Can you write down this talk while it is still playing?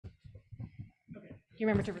You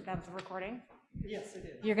remember to, that was a recording? Yes, I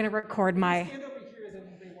did. You're going to record my... Stand over here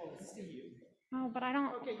and they won't see you. Oh, but I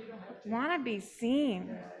don't, Okay, you don't have to. want to be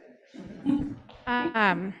seen.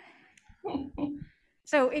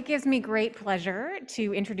 So it gives me great pleasure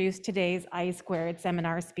to introduce today's I²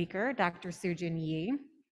 seminar speaker, Dr. Soojin Yi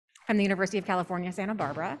from the University of California, Santa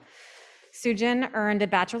Barbara. Soojin earned a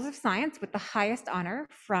Bachelor's of Science with the highest honor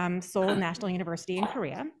from Seoul National University in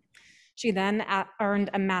Korea. She then earned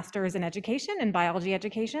a Master's in Education and Biology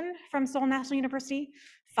Education from Seoul National University,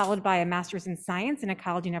 followed by a Master's in Science in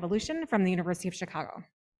Ecology and Evolution from the University of Chicago.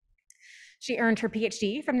 She earned her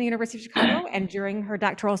PhD from the University of Chicago, and during her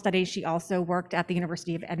doctoral studies, she also worked at the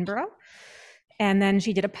University of Edinburgh. And then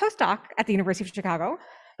she did a postdoc at the University of Chicago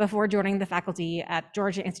before joining the faculty at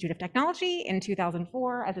Georgia Institute of Technology in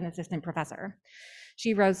 2004 as an assistant professor.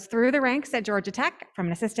 She rose through the ranks at Georgia Tech from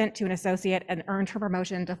an assistant to an associate and earned her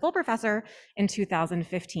promotion to full professor in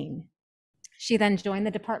 2015. She then joined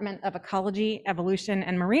the Department of Ecology, Evolution,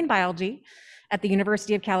 and Marine Biology at the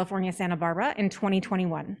University of California, Santa Barbara in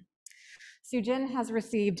 2021. Soojin has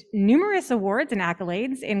received numerous awards and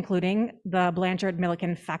accolades, including the Blanchard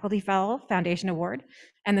Millikan Faculty Fellow Foundation Award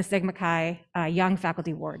and the Sigma Chi Young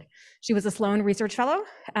Faculty Award. She was a Sloan Research Fellow,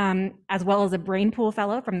 as well as a Brain Pool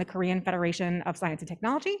Fellow from the Korean Federation of Science and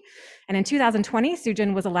Technology. And in 2020,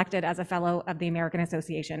 Soojin was elected as a Fellow of the American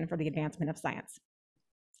Association for the Advancement of Science.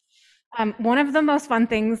 One of the most fun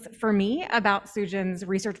things for me about Soojin's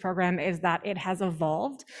research program is that it has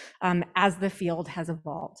evolved as the field has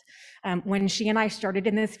evolved. When she and I started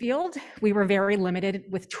in this field, we were very limited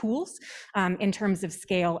with tools in terms of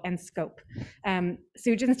scale and scope.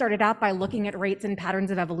 Soojin started out by looking at rates and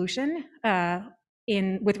patterns of evolution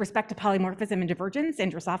with respect to polymorphism and divergence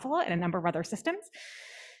in Drosophila and a number of other systems.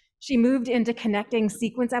 She moved into connecting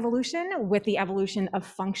sequence evolution with the evolution of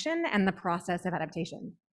function and the process of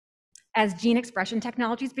adaptation. As gene expression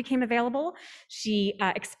technologies became available, she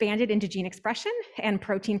expanded into gene expression and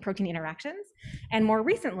protein-protein interactions. And more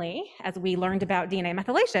recently, as we learned about DNA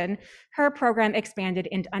methylation, her program expanded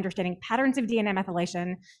into understanding patterns of DNA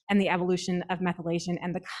methylation and the evolution of methylation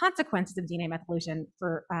and the consequences of DNA methylation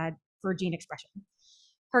for gene expression.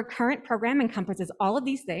 Her current program encompasses all of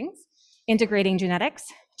these things, integrating genetics,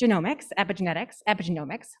 genomics, epigenetics,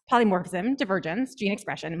 epigenomics, polymorphism, divergence, gene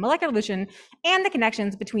expression, molecular evolution, and the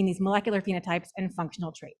connections between these molecular phenotypes and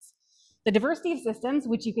functional traits. The diversity of systems,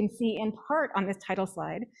 which you can see in part on this title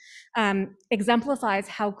slide, exemplifies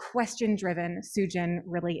how question-driven Soojin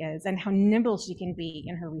really is and how nimble she can be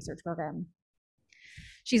in her research program.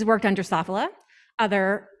 She's worked on Drosophila,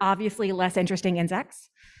 other obviously less interesting insects,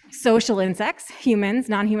 social insects, humans,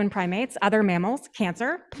 non-human primates, other mammals,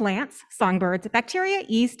 cancer, plants, songbirds, bacteria,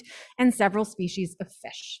 yeast, and several species of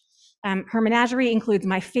fish. Her menagerie includes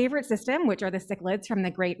my favorite system, which are the cichlids from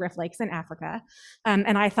the Great Rift Lakes in Africa.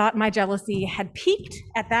 And I thought my jealousy had peaked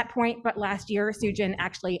at that point, but last year, Soojin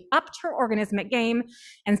actually upped her organismic game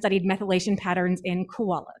and studied methylation patterns in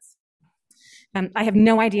koalas. I have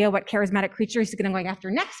no idea what charismatic creature she's going to go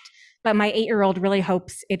after next, but my 8-year-old really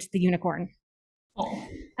hopes it's the unicorn.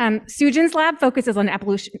 Soojin's lab focuses on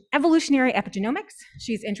evolutionary epigenomics.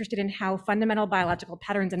 She's interested in how fundamental biological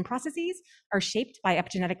patterns and processes are shaped by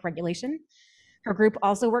epigenetic regulation. Her group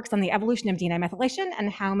also works on the evolution of DNA methylation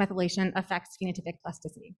and how methylation affects phenotypic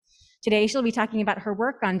plasticity. Today, she'll be talking about her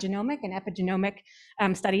work on genomic and epigenomic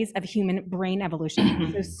studies of human brain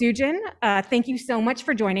evolution. So Soojin, thank you so much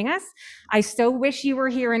for joining us. I so wish you were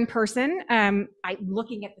here in person. I'm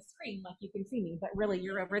looking at the screen like you can see me, but really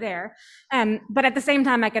you're over there. But at the same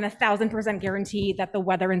time, I can 1000% guarantee that the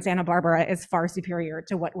weather in Santa Barbara is far superior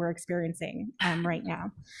to what we're experiencing right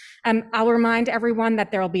now. I'll remind everyone that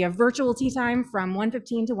there will be a virtual tea time from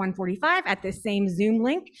 1:15 to 1:45 at this same Zoom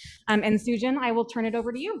link. And Soojin, I will turn it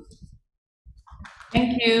over to you.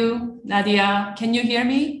 Thank you, Nadia. Can you hear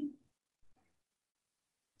me?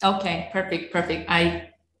 Okay, perfect.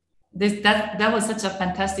 That was such a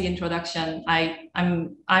fantastic introduction.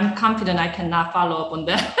 I'm confident I cannot follow up on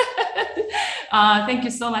that. Thank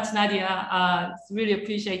you so much, Nadia. Really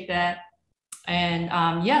appreciate that. And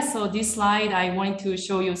so this slide, I wanted to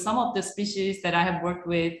show you some of the species that I have worked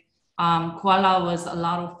with. Koala was a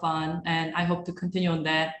lot of fun, and I hope to continue on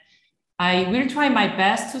that. I will try my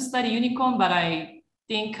best to study unicorn, but I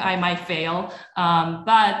think I might fail.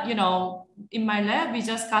 But in my lab, we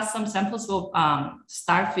just got some samples of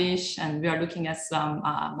starfish, and we are looking at some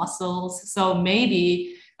mussels. So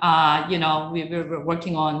maybe we're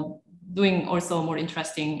working on doing also more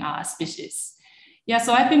interesting species. Yeah,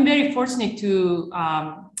 so I've been very fortunate to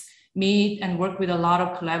meet and work with a lot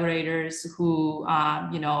of collaborators who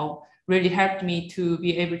really helped me to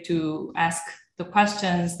be able to ask the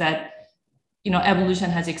questions that evolution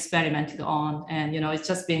has experimented on, and it's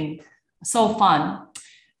just been so fun.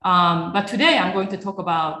 But today I'm going to talk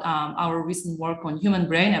about our recent work on human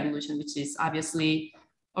brain evolution, which is obviously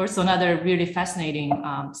also another really fascinating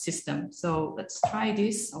system. So let's try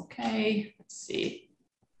this. Okay, let's see.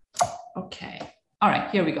 Okay, all right,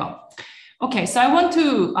 here we go. Okay, so I want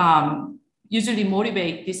to usually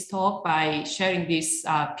motivate this talk by sharing this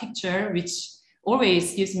picture, which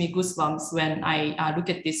always gives me goosebumps when I look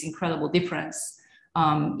at this incredible difference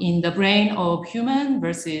in the brain of human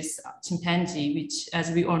versus chimpanzee, which,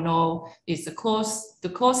 as we all know, is the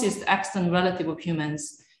closest extant relative of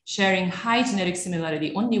humans, sharing high genetic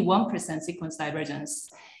similarity, only 1% sequence divergence,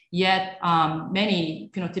 yet many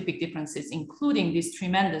phenotypic differences, including this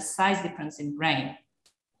tremendous size difference in brain.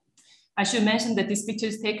 I should mention that this picture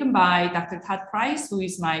is taken by Dr. Todd Price, who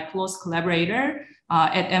is my close collaborator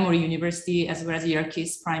at Emory University, as well as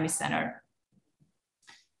Yerkes Primate Center.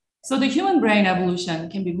 So the human brain evolution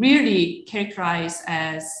can be really characterized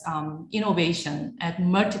as innovation at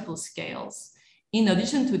multiple scales. In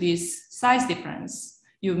addition to this size difference,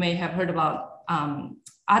 you may have heard about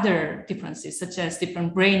other differences, such as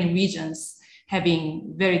different brain regions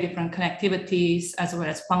having very different connectivities as well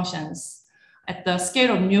as functions. At the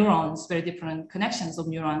scale of neurons, very different connections of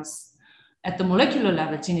neurons. At the molecular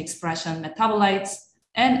level, gene expression, metabolites,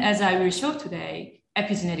 and as I will show today,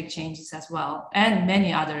 epigenetic changes as well, and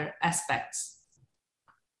many other aspects.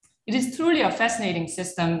 It is truly a fascinating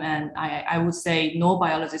system, and I would say no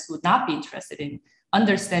biologist would not be interested in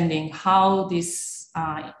understanding how this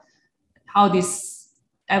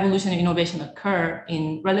evolutionary innovation occur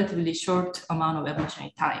in relatively short amount of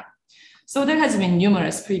evolutionary time. So there has been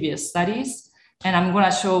numerous previous studies, and I'm going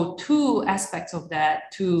to show two aspects of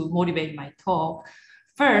that to motivate my talk.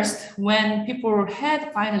 First, when people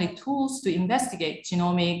had finally tools to investigate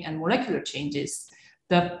genomic and molecular changes,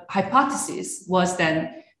 the hypothesis was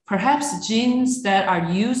that perhaps genes that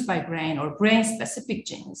are used by brain or brain-specific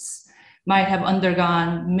genes might have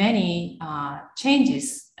undergone many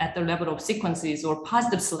changes at the level of sequences or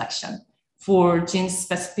positive selection for genes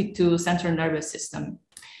specific to central nervous system.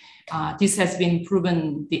 This has been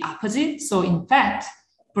proven the opposite. So in fact,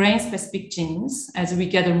 brain-specific genes, as we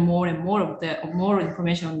gather more and more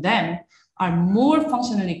information on them, are more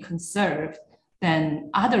functionally conserved than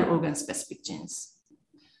other organ-specific genes.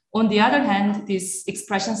 On the other hand, these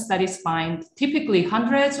expression studies find typically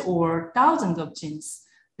hundreds or thousands of genes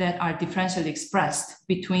that are differentially expressed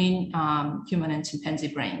between human and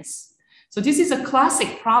chimpanzee brains. So this is a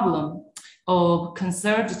classic problem of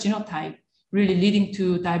conserved genotype really leading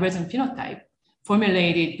to divergent phenotype,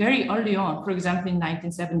 formulated very early on, for example, in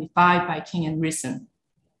 1975 by King and Wilson.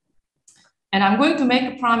 And I'm going to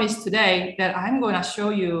make a promise today that I'm going to show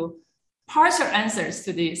you partial answers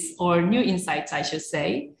to this, or new insights, I should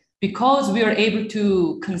say, because we are able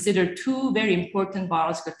to consider two very important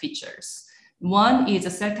biological features. One is a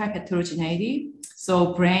cell type heterogeneity.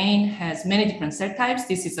 So brain has many different cell types.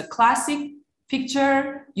 This is a classic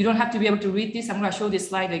picture. You don't have to be able to read this. I'm going to show this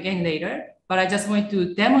slide again later, but I just want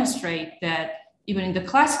to demonstrate that even in the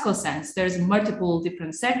classical sense, there's multiple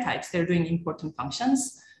different cell types that are doing important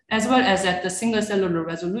functions, as well as at the single cellular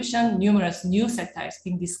resolution, numerous new cell types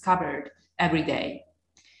being discovered every day.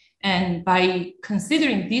 And by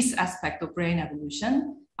considering this aspect of brain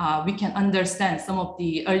evolution, we can understand some of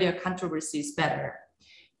the earlier controversies better.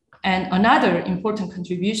 And another important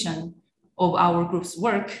contribution of our group's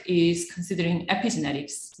work is considering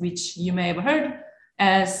epigenetics, which you may have heard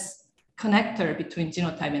as connector between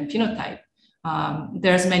genotype and phenotype.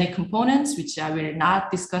 There's many components, which I will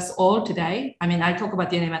not discuss all today. I mean, I talk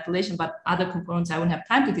about DNA methylation, but other components I won't have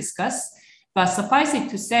time to discuss. But suffice it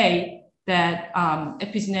to say that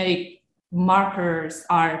epigenetic markers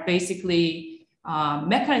are basically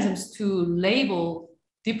mechanisms to label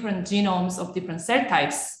different genomes of different cell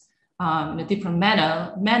types in a different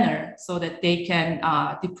manner so that they can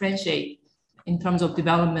differentiate in terms of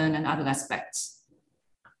development and other aspects.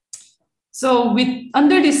 So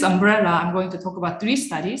under this umbrella, I'm going to talk about 3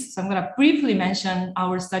 studies. So I'm going to briefly mention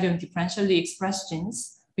our study on differentially expressed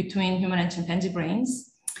genes between human and chimpanzee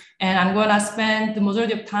brains. And I'm going to spend the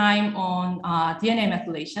majority of time on DNA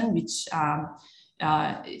methylation, which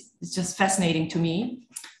is just fascinating to me.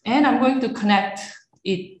 And I'm going to connect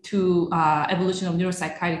it to evolution of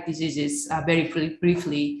neuropsychiatric diseases very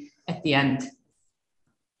briefly at the end.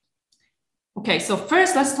 Okay, so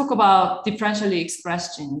first let's talk about differentially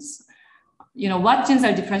expressed genes. What genes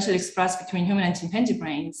are differentially expressed between human and chimpanzee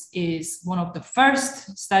brains is one of the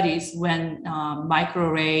first studies when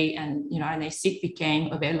microarray and RNA-seq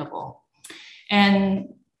became available. And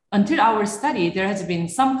until our study, there has been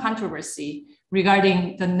some controversy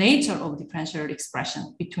regarding the nature of differential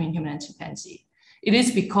expression between human and chimpanzee. It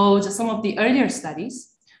is because some of the earlier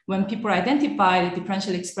studies, when people identify the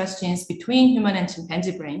differentially expressed genes between human and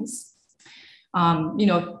chimpanzee brains,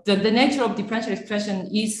 the nature of differential expression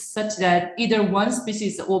is such that either one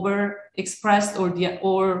species is overexpressed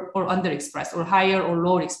or underexpressed, or higher or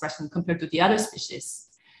lower expression compared to the other species.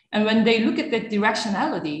 And when they look at the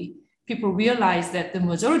directionality, people realize that the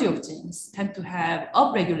majority of genes tend to have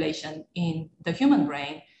upregulation in the human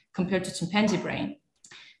brain compared to chimpanzee brain.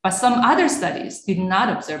 But some other studies did not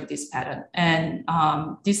observe this pattern. And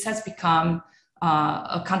this has become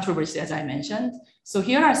a controversy, as I mentioned. So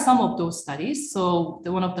here are some of those studies. So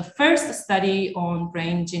one of the first study on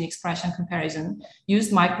brain gene expression comparison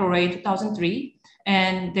used microarray 2003,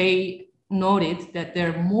 and they noted that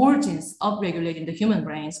there are more genes upregulated in the human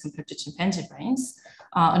brains compared to chimpanzee brains.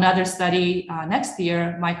 Another study next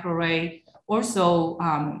year, microarray, also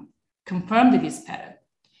confirmed this pattern.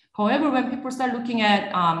 However, when people start looking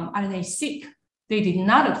at RNA-seq, they did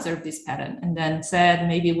not observe this pattern, and then said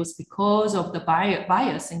maybe it was because of the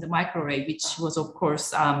bias in the microarray, which was, of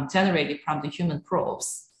course, generated from the human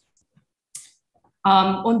probes.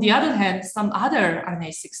 On the other hand, some other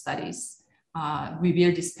RNA-seq studies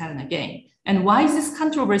reveal this pattern again. And why is this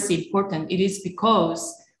controversy important? It is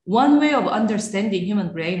because one way of understanding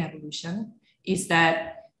human brain evolution is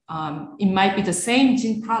that it might be the same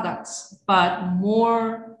gene products, but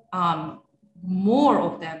more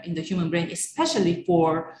of them in the human brain, especially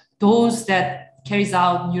for those that carries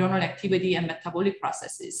out neuronal activity and metabolic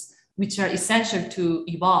processes, which are essential to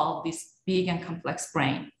evolve this big and complex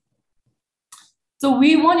brain. So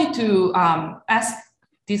we wanted to ask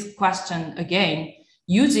this question again,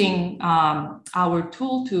 using our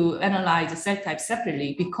tool to analyze the cell type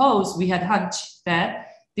separately, because we had hunched that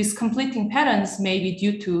these conflicting patterns may be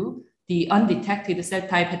due to the undetected cell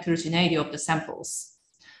type heterogeneity of the samples,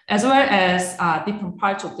 as well as different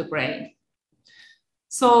parts of the brain.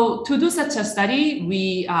 So to do such a study,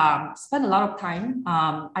 we spent a lot of time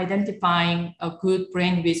identifying a good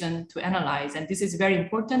brain region to analyze. And this is very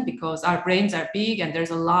important because our brains are big and there's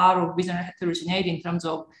a lot of regional heterogeneity in terms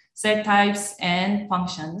of cell types and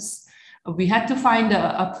functions. We had to find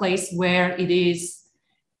a place where it is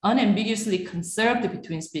unambiguously conserved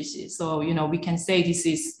between species. So, we can say this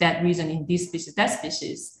is that region in this species, that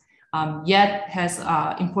species. Yet has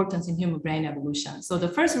importance in human brain evolution. So the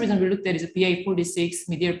first reason we looked at is BA46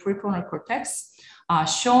 medial prefrontal cortex,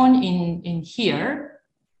 shown in here.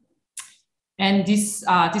 And this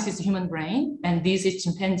is the human brain, and this is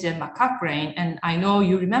chimpanzee and macaque brain. And I know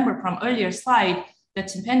you remember from earlier slide that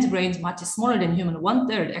chimpanzee brain is much smaller than human,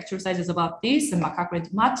 1/3. Actual size is about this, and macaque brain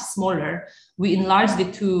is much smaller. We enlarged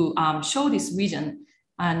it to show this region.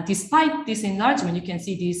 And despite this enlargement, you can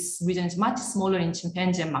see this region is much smaller in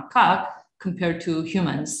chimpanzee and macaque compared to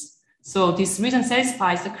humans. So this region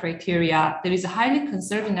satisfies the criteria. There is a highly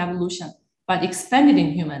conserved in evolution, but expanded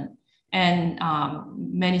in human. And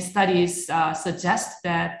many studies suggest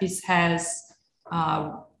that this has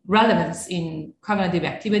relevance in cognitive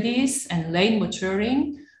activities and late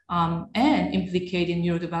maturing, and implicated in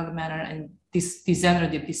neurodevelopmental and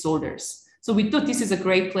degenerative disorders. So we thought this is a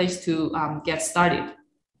great place to get started.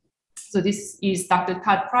 So this is Dr.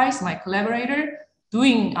 Todd Price, my collaborator,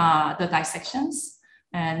 doing the dissections.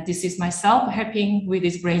 And this is myself helping with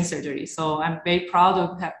this brain surgery. So I'm very proud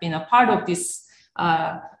of have been a part of this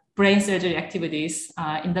brain surgery activities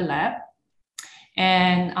in the lab.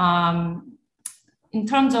 And in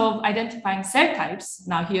terms of identifying cell types,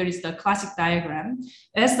 now here is the classic diagram.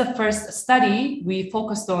 As the first study, we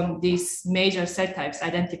focused on these major cell types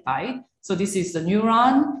identified. So this is the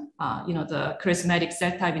neuron, the charismatic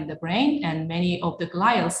cell type in the brain, and many of the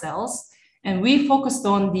glial cells. And we focused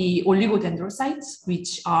on the oligodendrocytes,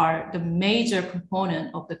 which are the major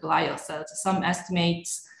component of the glial cells. Some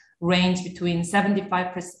estimates range between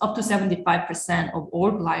 75% up to 75% of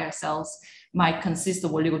all glial cells might consist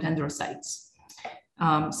of oligodendrocytes.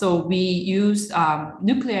 So we used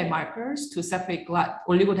nuclei markers to separate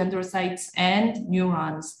oligodendrocytes and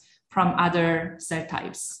neurons from other cell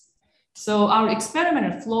types. So our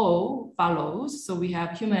experimental flow follows. So we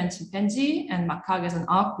have human and chimpanzee and macaque as an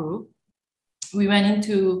out group. We went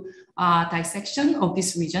into dissection of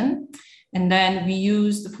this region, and then we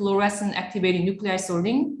used the fluorescent activating nuclei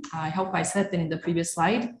sorting. I hope I said that in the previous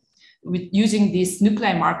slide, with using these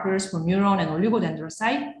nuclei markers for neuron and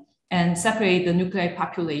oligodendrocyte, and separate the nuclei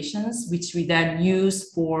populations, which we then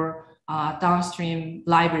use for downstream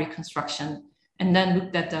library construction, and then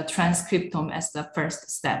looked at the transcriptome as the first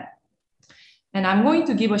step. And I'm going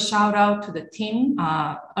to give a shout out to the team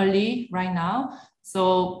early right now.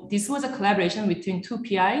 So this was a collaboration between two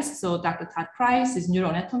PIs. So Dr. Todd Price is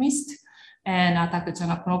neuroanatomist, and Dr.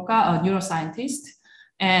 Jana Konoka, a neuroscientist.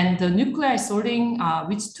 And the nuclei sorting,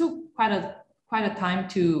 which took quite a time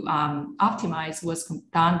to optimize, was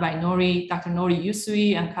done by Dr. Nori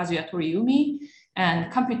Yusui and Kazuya Toriumi.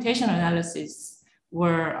 And computational analysis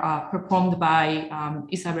were performed by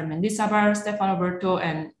Isabel Mendizábal, Stefano Berto,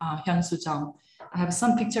 and Hyun-Soo Jung. I have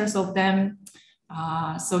some pictures of them.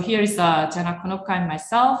 So here is Jana Konoka and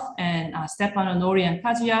myself, and Stefano, Nori, and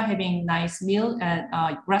Kazuya having nice meal at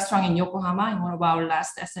a restaurant in Yokohama in one of our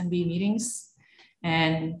last SMB meetings.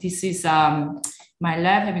 And this is my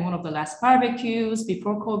lab having one of the last barbecues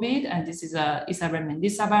before COVID. And this is Isabel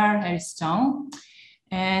Mendizábal, Harris Jung.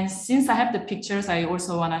 And since I have the pictures, I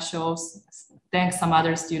also want to show, thanks some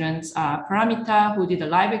other students, Paramita, who did a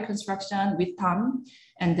live reconstruction with Tom,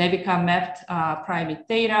 and Devika mapped primate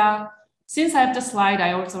data. Since I have the slide,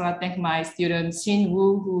 I also want to thank my student Shin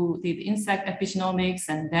Woo, who did insect epigenomics,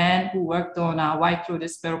 and Dan, who worked on a white-throated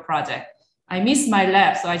sparrow project. I missed my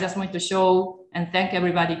lab, so I just wanted to show and thank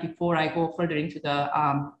everybody before I go further into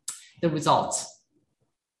the results.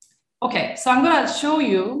 Okay, so I'm going to show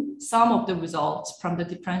you some of the results from the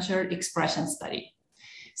differential expression study.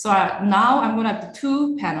 So now I'm going to have the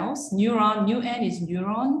two panels. Neuron, new N is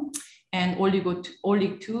neuron, and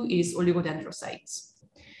olig2 is oligodendrocytes.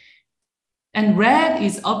 And red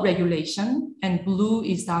is upregulation, and blue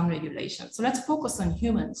is downregulation. So let's focus on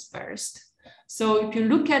humans first. So if you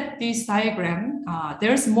look at this diagram,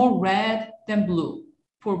 there's more red than blue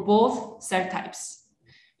for both cell types.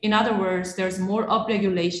 In other words, there's more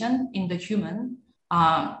upregulation in the human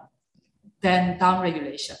than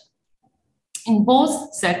downregulation in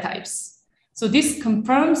both cell types. So this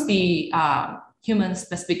confirms the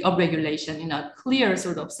human-specific upregulation in a clear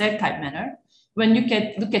sort of cell type manner. When you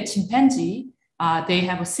look at chimpanzee, they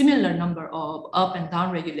have a similar number of up and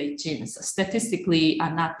down regulate genes, statistically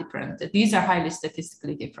are not different. These are highly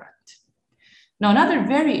statistically different. Now, another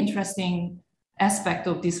very interesting aspect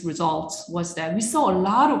of these results was that we saw a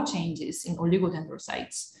lot of changes in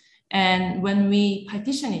oligodendrocytes. And when we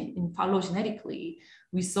partition it in phylogenetically,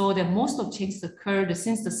 we saw that most of changes occurred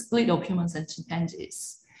since the split of humans and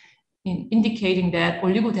chimpanzees, indicating that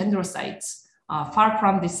oligodendrocytes, far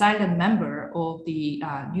from the silent member of the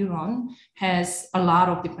neuron, has a lot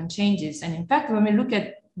of different changes. And in fact, when we look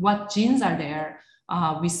at what genes are there,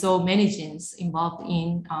 we saw many genes involved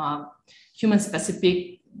in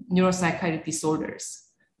human-specific neuropsychiatric disorders.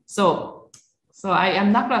 So I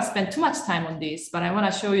am not going to spend too much time on this, but I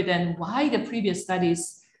want to show you then why the previous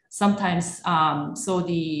studies sometimes saw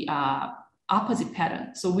the opposite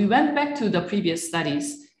pattern. So we went back to the previous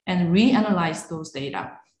studies and reanalyzed those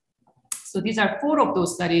data. So these are 4 of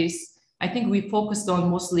those studies. I think we focused on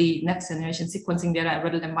mostly next generation sequencing data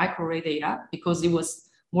rather than microarray data because it was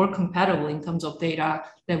more compatible in terms of data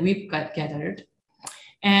that we've gathered.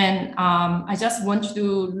 And I just want you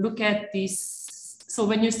to look at this. So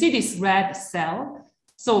when you see this red cell,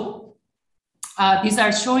 so these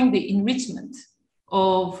are showing the enrichment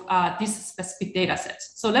of these specific data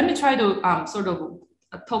sets. So let me try to sort of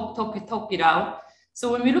talk it out.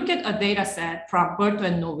 So when we look at a data set from Berto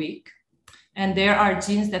and Novick, and there are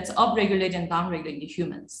genes that's upregulated and downregulated in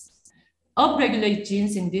humans. Upregulated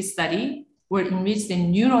genes in this study were enriched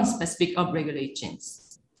in neuron-specific upregulated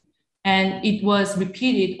genes. And it was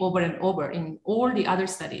repeated over and over in all the other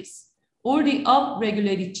studies. All the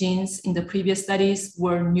upregulated genes in the previous studies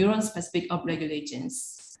were neuron-specific upregulated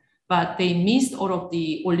genes, but they missed all of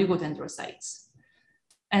the oligodendrocytes.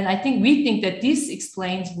 And I think we think that this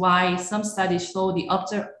explains why some studies show the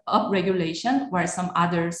upregulation, while some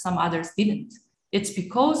others didn't. It's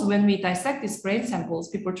because when we dissect these brain samples,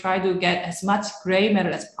 people try to get as much gray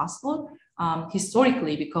matter as possible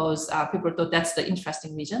historically, because people thought that's the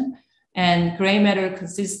interesting region. And gray matter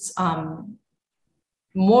consists they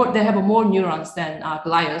have more neurons than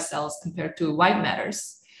glial cells compared to white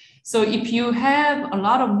matters. So if you have a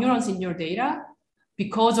lot of neurons in your data,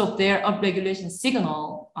 because of their upregulation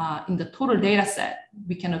signal in the total data set,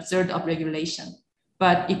 we can observe the upregulation.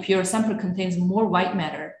 But if your sample contains more white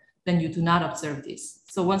matter, then you do not observe this.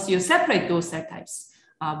 So once you separate those cell types,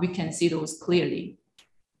 we can see those clearly.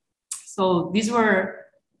 So these were,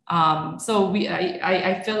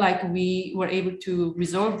 I feel like we were able to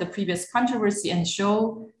resolve the previous controversy and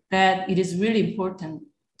show that it is really important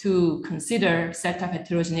to consider cell type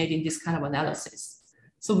heterogeneity in this kind of analysis.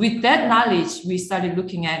 So with that knowledge, we started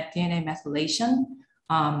looking at DNA methylation.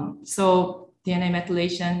 So DNA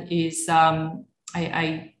methylation is,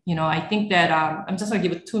 I think that I'm just gonna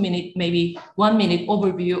give a 2-minute, maybe 1-minute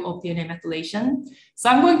overview of DNA methylation.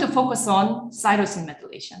 So I'm going to focus on cytosine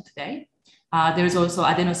methylation today. There's also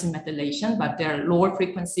adenosine methylation, but they're lower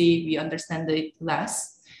frequency, we understand it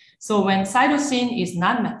less. So when cytosine is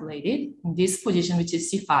not methylated, in this position, which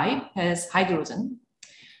is C5, has hydrogen.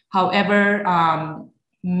 However,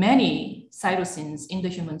 many cytosines in the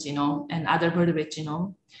human genome and other vertebrate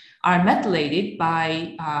genome are methylated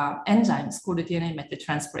by enzymes called DNA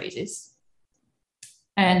methyltransferases.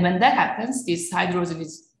 And when that happens, this hydrogen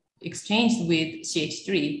is exchanged with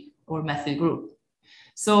CH3 or methyl group.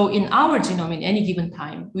 So in our genome, in any given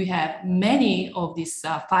time, we have many of these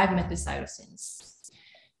 5 methylcytosines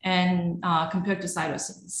and compared to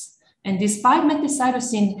cytosines. And this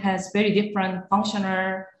 5-methylcytosine has very different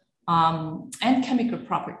functional and chemical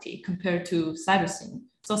property compared to cytosine.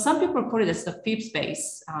 So some people call it as the fifth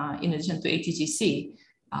base in addition to ATGC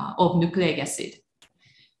of nucleic acid.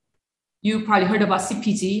 You probably heard about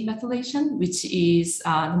CpG methylation, which is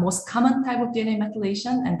the most common type of DNA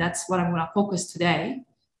methylation, and that's what I'm going to focus today.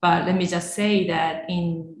 But let me just say that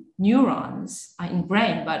in neurons, in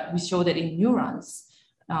brain, but we show that in neurons,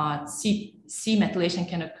 C methylation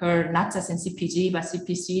can occur not just in CpG, but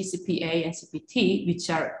CpC, CpA, and CpT, which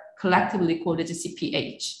are collectively called as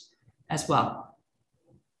CpH as well.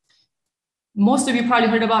 Most of you probably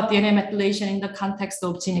heard about DNA methylation in the context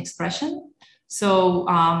of gene expression. So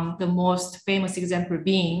the most famous example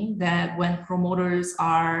being that when promoters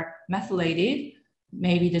are methylated,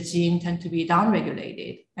 maybe the gene tend to be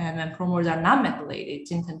downregulated, and when promoters are not methylated,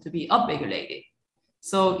 gene tend to be upregulated.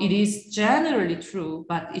 So it is generally true,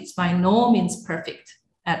 but it's by no means perfect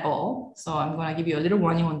at all. So I'm going to give you a little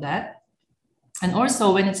warning on that. And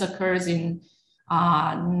also when it occurs in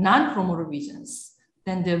non-promoter regions,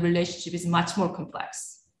 then the relationship is much more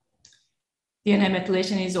complex. DNA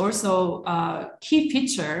methylation is also a key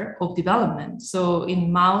feature of development. So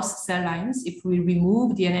in mouse cell lines, if we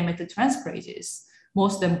remove DNA methyltransferases,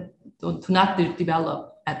 most of them do not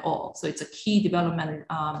develop at all. So it's a key developmental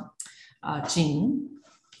gene.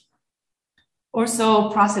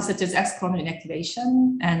 Also processes such as X chromatin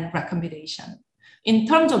activation and recombination. In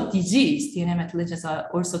terms of disease, DNA methylation has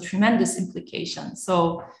also tremendous implications.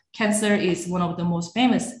 So cancer is one of the most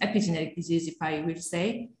famous epigenetic disease, if I will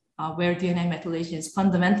say, where DNA methylation is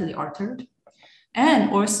fundamentally altered,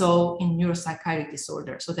 and also in neuropsychiatric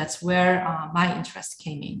disorder. So that's where my interest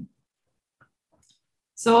came in.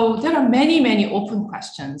 So there are many, many open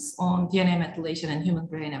questions on DNA methylation and human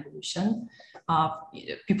brain evolution.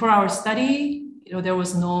 Before our study, there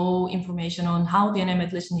was no information on how DNA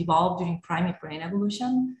methylation evolved during primate brain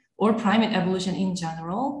evolution or primate evolution in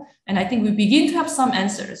general. And I think we begin to have some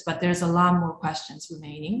answers, but there's a lot more questions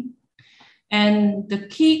remaining. And the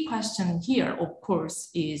key question here, of course,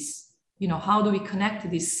 is, how do we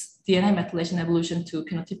connect this DNA methylation evolution to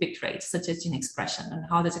phenotypic traits such as gene expression, and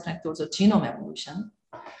how does it connect to also genome evolution?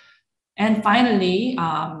 And finally,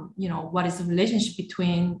 what is the relationship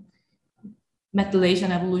between methylation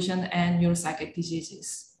evolution and neuropsychiatric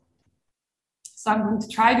diseases? So I'm going to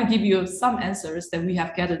try to give you some answers that we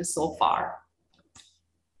have gathered so far.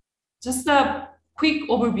 Just a quick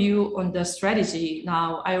overview on the strategy.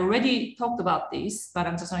 Now, I already talked about this, but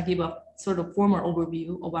I'm just going to give a sort of formal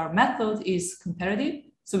overview of our method is comparative.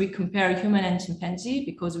 So we compare human and chimpanzee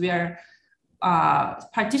because we are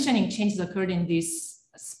partitioning changes occurred in this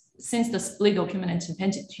since the split of human and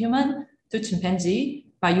chimpanzee to human to chimpanzee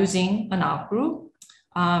by using an outgroup.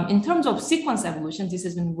 In terms of sequence evolution, this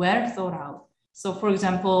has been well thought out. So for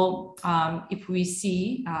example, if we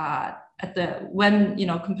see when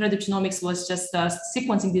comparative genomics was just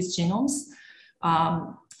sequencing these genomes,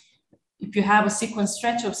 if you have a sequence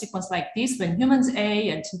stretch of sequence like this, when humans A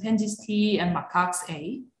and chimpanzees T and macaques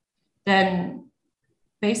A, then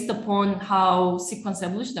based upon how sequence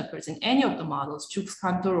evolution occurs in any of the models, Chooks,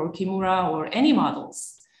 Cantor, or Kimura, or any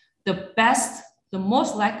models, the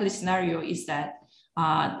most likely scenario is that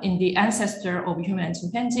in the ancestor of human and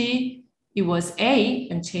chimpanzee, it was A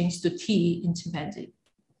and changed to T in chimpanzee.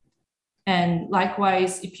 And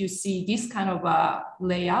likewise, if you see this kind of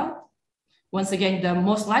layout, once again, the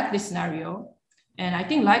most likely scenario, and I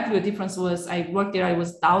think likelihood difference was, I worked there, it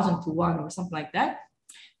was 1,000 to 1 or something like that,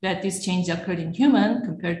 that this change occurred in human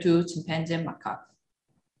compared to chimpanzee and macaque.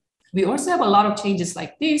 We also have a lot of changes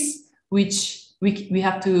like this, which we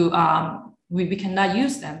have to, we cannot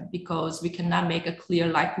use them because we cannot make a clear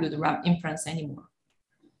likelihood around inference anymore.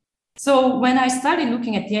 So when I started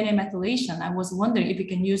looking at DNA methylation, I was wondering if we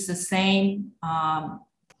can use the same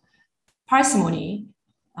parsimony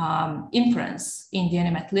inference in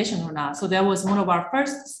DNA methylation or not. So that was one of our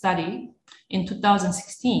first study in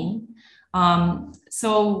 2016.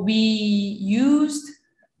 So we used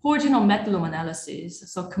whole genome methylome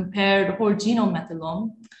analysis. So compared whole genome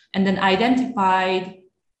methylome and then identified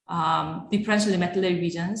differentially methylated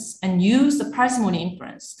regions and use the parsimony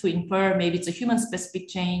inference to infer maybe it's a human specific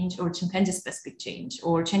change or chimpanzee specific change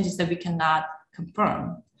or changes that we cannot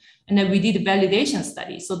confirm. And then we did a validation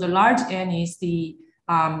study. So the large N is the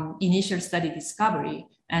initial study discovery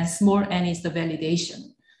and small n is the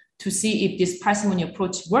validation to see if this parsimony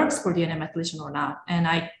approach works for DNA methylation or not.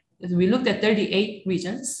 And we looked at 38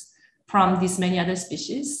 regions from these many other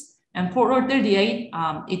species. And for all 38,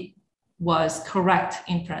 it was correct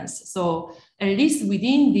inference. So at least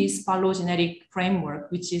within this phylogenetic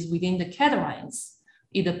framework, which is within the Catarrhines,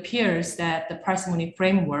 it appears that the parsimony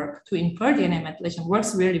framework to infer DNA methylation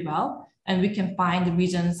works really well. And we can find the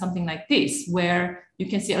region something like this, where you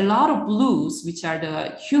can see a lot of blues, which are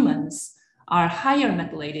the humans, are higher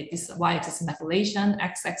methylated. This y-axis methylation,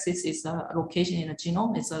 x-axis is a location in the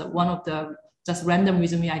genome. It's one of the just random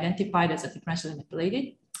region we identified as a differentially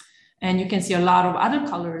methylated. And you can see a lot of other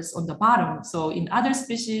colors on the bottom. So in other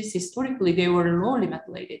species, historically, they were lowly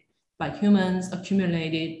methylated, but humans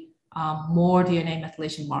accumulated more DNA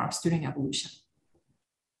methylation marks during evolution.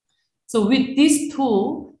 So with this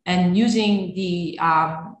tool and using the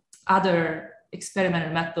other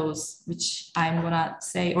experimental methods, which I'm gonna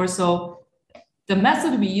say also, the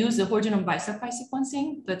method we use, the whole genome bisulfite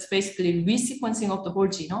sequencing, that's basically resequencing of the whole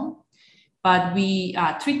genome. But we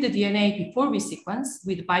treat the DNA before we sequence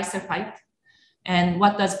with bisulfite. And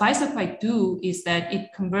what does bisulfite do is that it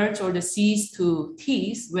converts all the C's to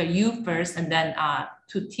T's, where U first and then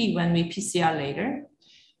to T when we PCR later.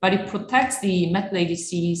 But it protects the methylated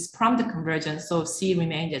C's from the conversion, so C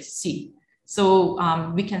remains as C. So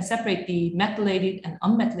we can separate the methylated and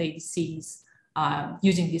unmethylated C's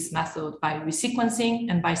using this method by resequencing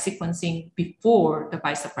and by sequencing before the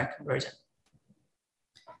bisulfite conversion.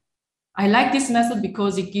 I like this method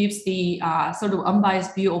because it gives the sort of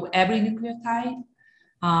unbiased view of every nucleotide.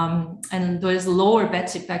 And there's a lower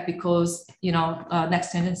batch effect because,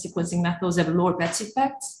 next generation sequencing methods have lower batch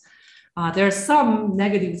effects. There are some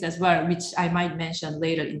negatives as well, which I might mention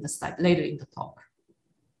later in the slide, later in the talk.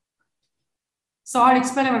 So our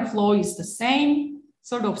experiment flow is the same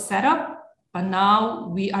sort of setup, but now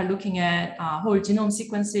we are looking at whole genome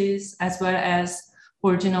sequences as well as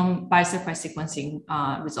whole genome bisulfite sequencing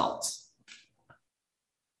results.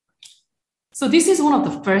 So this is one of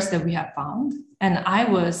the first that we have found, and I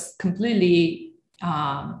was completely,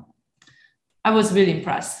 I was really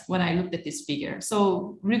impressed when I looked at this figure.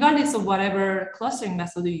 So regardless of whatever clustering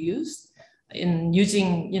method you use, in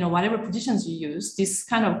using whatever positions you use, this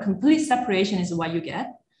kind of complete separation is what you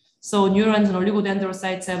get. So neurons and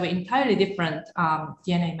oligodendrocytes have entirely different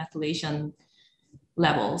DNA methylation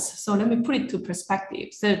levels. So let me put it to perspective.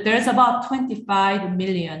 So there's about 25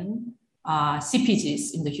 million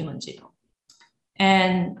CpGs in the human genome.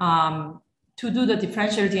 And to do the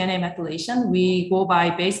differential DNA methylation, we go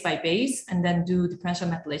by base and then do differential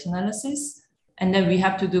methylation analysis. And then we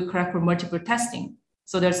have to do correct for multiple testing.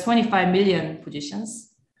 So there's 25 million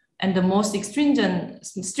positions. And the most stringent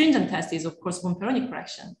test is, of course, von Peroni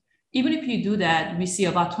correction. Even if you do that, we see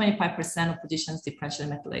about 25% of positions differentially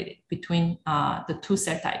methylated between the two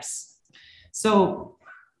cell types. So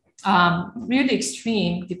really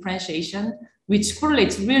extreme differentiation, which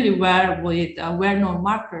correlates really well with well-known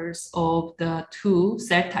markers of the two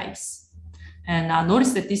cell types. And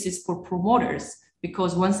notice that this is for promoters,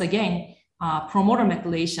 because once again, promoter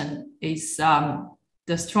methylation is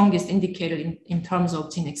the strongest indicator in terms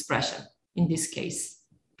of gene expression in this case.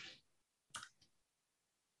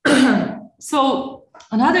 So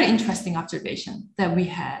another interesting observation that we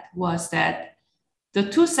had was that the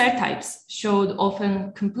two cell types showed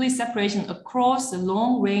often complete separation across the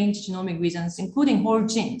long-range genomic regions, including whole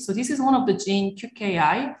gene. So this is one of the gene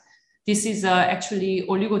QKI. This is actually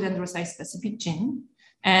oligodendrocyte specific gene.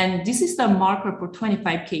 And this is the marker for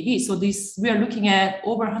 25 kb. So we are looking at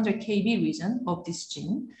over 100 kb region of this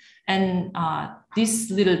gene. And these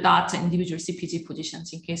little dots are individual CpG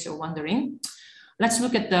positions, in case you're wondering. Let's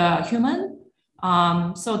look at the human.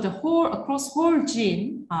 So across whole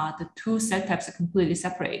gene, the two cell types are completely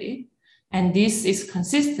separated. And this is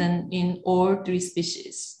consistent in all three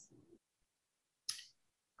species.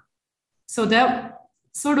 So that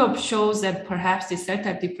sort of shows that perhaps the cell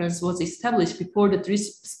type difference was established before the three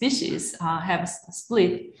species have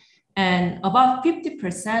split. And about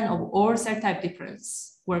 50% of all cell type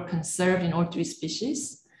difference were conserved in all three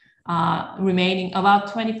species. Remaining about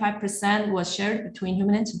 25% was shared between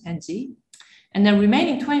human and chimpanzee. And then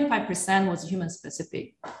remaining 25% was human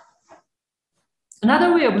specific.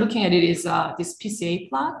 Another way of looking at it is this PCA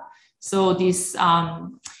plot. So this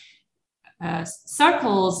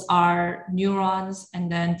circles are neurons,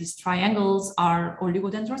 and then these triangles are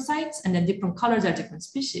oligodendrocytes, and then different colors are different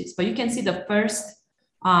species. But you can see the first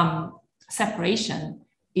separation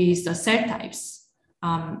is the cell types.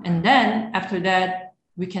 And then after that,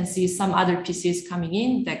 we can see some other pieces coming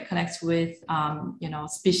in that connects with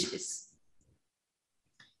species.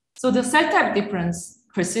 So the cell type difference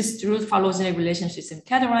persists through phylogenetic relationships in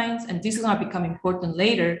Catarrhines, and this is going to become important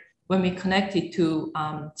later when we connect it to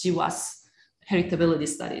GWAS heritability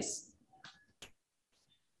studies.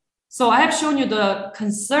 So I have shown you the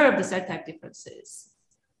conserved cell type differences.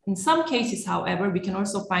 In some cases, however, we can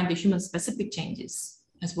also find the human specific changes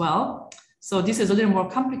as well. So this is a little more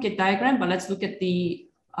complicated diagram, but let's look at the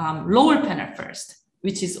lower panel first,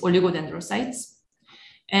 which is oligodendrocytes.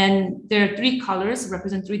 And there are 3 colors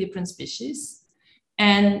represent 3 different species.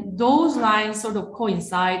 And those lines sort of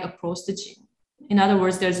coincide across the gene. In other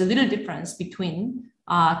words, there's a little difference between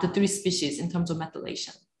the 3 species in terms of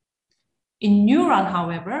methylation. In neuron,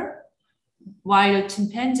 however, while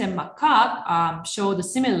chimpanzee and macaque showed a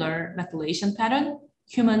similar methylation pattern,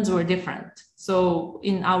 humans were different. So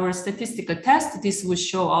in our statistical test, this would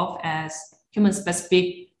show off as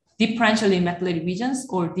human-specific differentially methylated regions,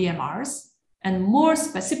 or DMRs. And more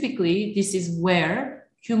specifically, this is where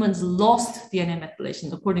humans lost DNA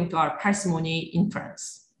methylation according to our parsimony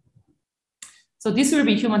inference. So this will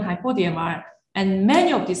be human hypo-DMR. And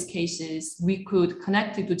many of these cases, we could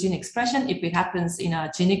connect it to gene expression if it happens in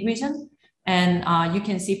a genic region. And you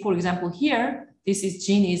can see, for example, here, this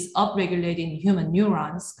gene is upregulated in human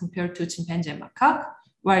neurons compared to chimpanzee and macaque,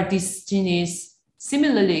 where this gene is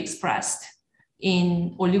similarly expressed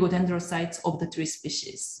in oligodendrocytes of the 3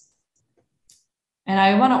 species. And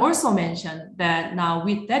I want to also mention that now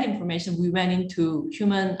with that information, we went into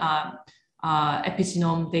human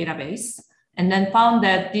epigenome database and then found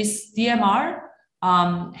that this DMR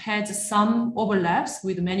has some overlaps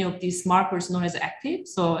with many of these markers known as active.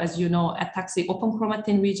 So as you know, ataxic open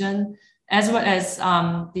chromatin region, as well as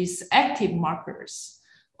these active markers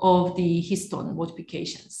of the histone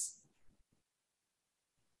modifications.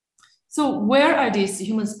 So where are these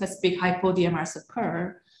human-specific hypo-DMRs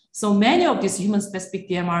occur? So many of these human-specific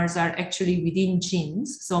DMRs are actually within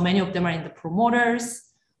genes. So many of them are in the promoters,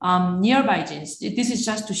 nearby genes. This is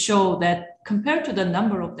just to show that compared to the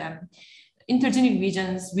number of them, intergenic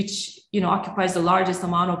regions, which occupies the largest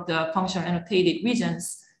amount of the functional annotated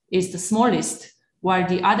regions, is the smallest, while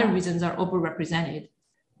the other regions are overrepresented.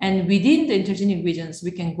 And within the intergenic regions,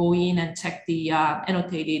 we can go in and check the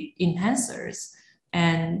annotated enhancers.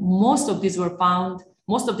 And most of these were found,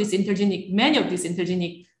 many of these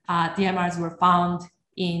intergenic DMRs were found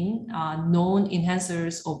in known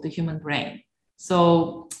enhancers of the human brain.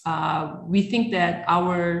 So we think that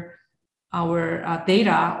our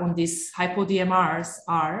data on these hypo-DMRs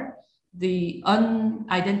are the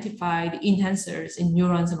unidentified enhancers in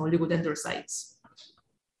neurons and oligodendrocytes.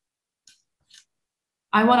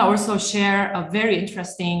 I want to also share a very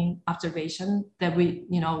interesting observation that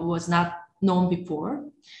was not known before.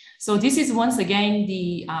 So this is once again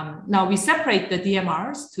the, now we separate the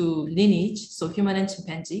DMRs to lineage, so human and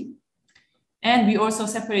chimpanzee. And we also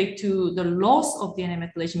separate to the loss of DNA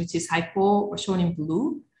methylation, which is hypo, shown in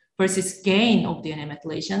blue, versus gain of DNA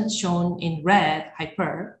methylation, shown in red,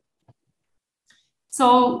 hyper.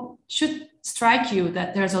 So should strike you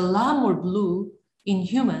that there's a lot more blue in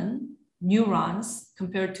human neurons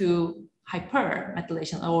compared to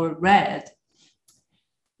hypermethylation or red.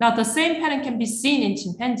 Now the same pattern can be seen in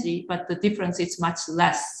chimpanzee, but the difference is much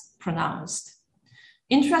less pronounced.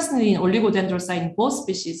 Interestingly, in oligodendrocyte in both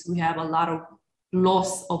species, we have a lot of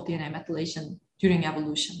loss of DNA methylation during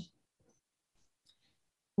evolution.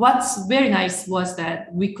 What's very nice was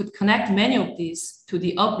that we could connect many of these to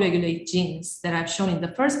the upregulated genes that I've shown in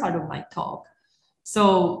the first part of my talk.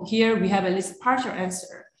 So here we have at least a partial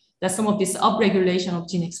answer that some of this upregulation of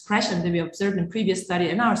gene expression that we observed in previous study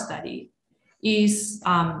and our study is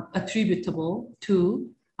attributable to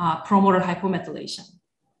promoter hypomethylation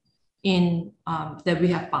that we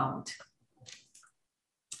have found.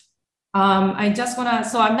 I just want to,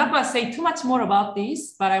 so I'm not going to say too much more about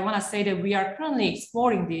this, but I want to say that we are currently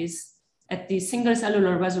exploring this at the single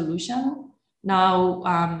cellular resolution.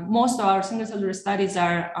 Now, most of our single cellular studies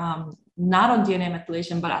are not on DNA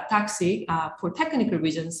methylation, but ataxic. For technical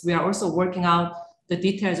reasons, we are also working out the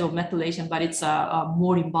details of methylation, but it's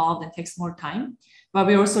more involved and takes more time. But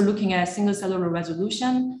we're also looking at single cellular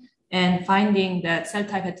resolution and finding that cell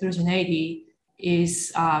type heterogeneity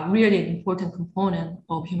is really an important component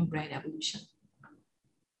of human brain evolution.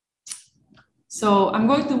 So I'm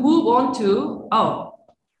going to move on to,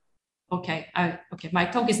 Okay, okay. My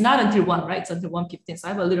talk is not until 1, right? It's until 1:15. So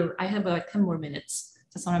I have like 10 more minutes.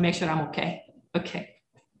 Just want to make sure I'm okay. Okay.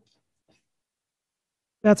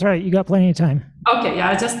 That's right. You got plenty of time. Okay, yeah,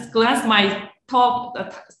 I just glanced my talk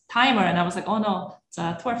timer and I was like, oh no, it's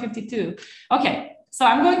 12:52. Okay, so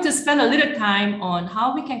I'm going to spend a little time on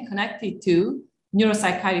how we can connect it to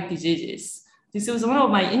neuropsychiatric diseases. This was one of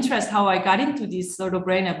my interests. How I got into this sort of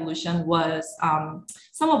brain evolution was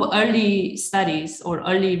some of early studies or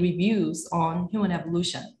early reviews on human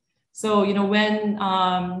evolution. So, you know,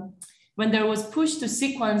 when there was push to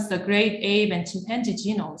sequence the great ape and chimpanzee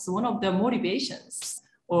genomes, one of the motivations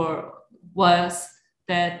was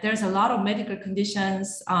that there's a lot of medical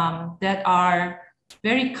conditions that are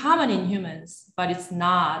very common in humans, but it's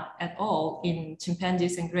not at all in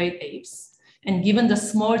chimpanzees and great apes. And given the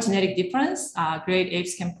small genetic difference, great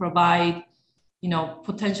apes can provide, you know,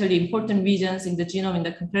 potentially important regions in the genome in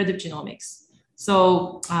the comparative genomics.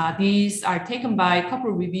 So these are taken by a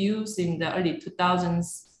couple of reviews in the early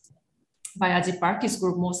 2000s by Ajit Barki's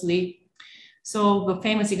group mostly. So the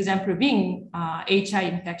famous example being HI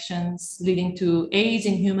infections leading to AIDS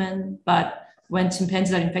in human, but when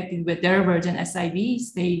chimpanzees are infected with their version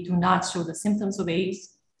SIVs, they do not show the symptoms of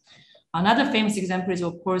AIDS. Another famous example is,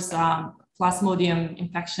 of course, Plasmodium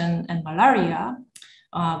infection and malaria.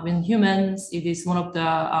 In humans, it is one of the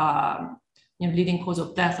leading cause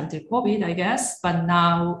of death until COVID, I guess. But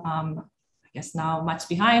now, I guess now much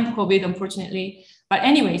behind COVID, unfortunately. But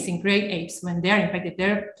anyways, in great apes, when they're infected,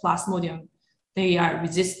 their Plasmodium, they are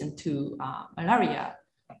resistant to malaria.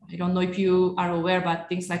 I don't know if you are aware about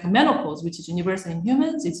things like menopause, which is universal in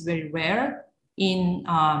humans. It's very rare in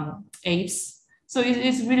apes. So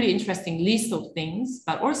it's really interesting list of things,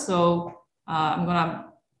 but also I'm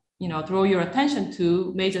gonna, you know, draw your attention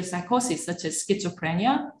to major psychosis such as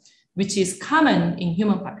schizophrenia, which is common in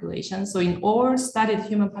human populations. So in all studied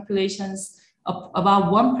human populations,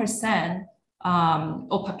 about 1%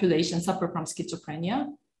 of population suffer from schizophrenia.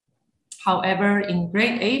 However, in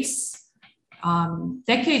great apes,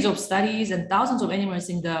 decades of studies and thousands of animals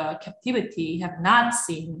in the captivity have not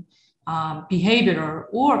seen behavioral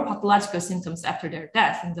or pathological symptoms after their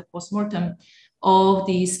death in the postmortem of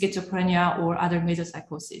the schizophrenia or other major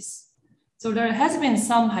psychosis. So there has been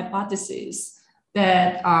some hypothesis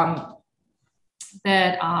that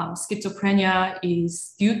schizophrenia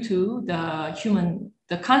is due to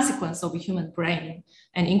the consequence of the human brain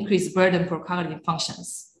and increased burden for cognitive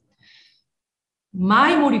functions.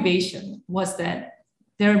 My motivation was that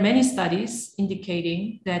there are many studies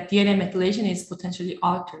indicating that DNA methylation is potentially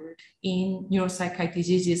altered in neuropsychiatric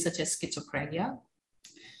diseases such as schizophrenia.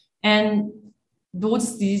 And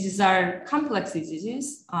those diseases are complex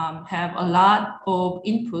diseases, have a lot of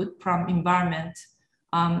input from environment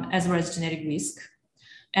as well as genetic risk.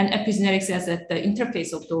 And epigenetics is at the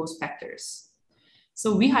interface of those factors.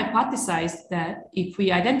 So we hypothesized that if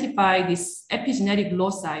we identify this epigenetic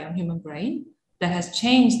loci on human brain that has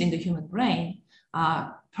changed in the human brain,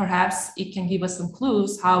 perhaps it can give us some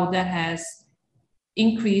clues how that has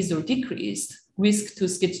increased or decreased risk to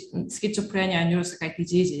schizophrenia and neuropsychiatric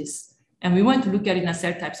diseases. And we want to look at it in a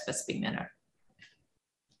cell type specific manner.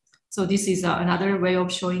 So this is another way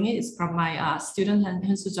of showing it. It's from my student,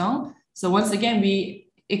 Hyun Soo-jung. So once again,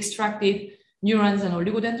 we extracted neurons and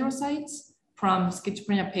oligodendrocytes from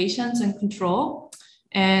schizophrenia patients and control.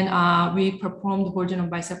 And we performed whole genome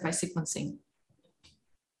biseparate sequencing.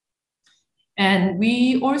 And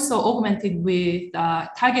we also augmented with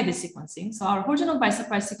targeted sequencing. So our whole genome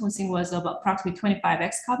biseparate sequencing was about approximately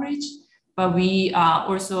 25x coverage, but we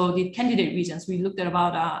also did candidate regions. We looked at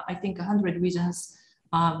about, I think, 100 regions.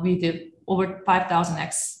 We did over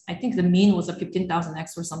 5,000x. I think the mean was a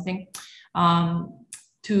 15,000x or something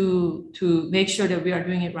to make sure that we are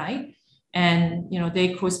doing it right. And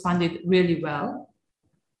they corresponded really well.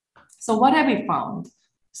 So what have we found?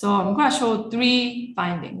 So I'm going to show 3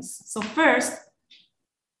 findings. So first,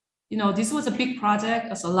 this was a big project.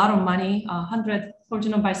 It's a lot of money, 100 whole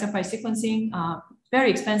genome biseparate sequencing, very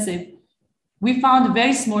expensive. We found a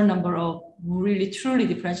very small number of really truly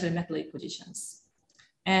differentially methylated positions.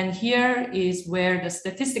 And here is where the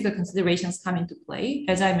statistical considerations come into play.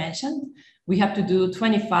 As I mentioned, we have to do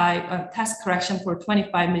 25 test correction for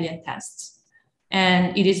 25 million tests.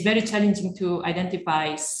 And it is very challenging to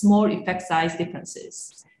identify small effect size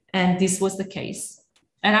differences. And this was the case.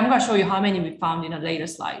 And I'm going to show you how many we found in a later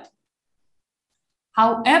slide.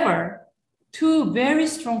 However, 2 very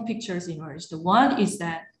strong pictures emerged. One is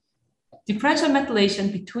that differential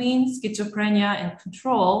methylation between schizophrenia and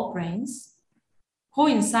control brains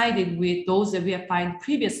coincided with those that we have found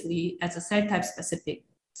previously as a cell type specific.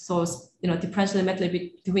 So, differentially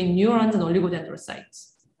methylated between neurons and oligodendrocytes.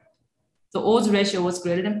 the odds ratio was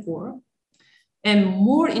greater than 4. And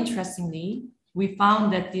more interestingly, we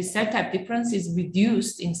found that the cell type difference is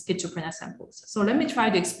reduced in schizophrenia samples. So let me try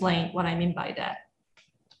to explain what I mean by that.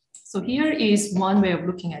 So here is one way of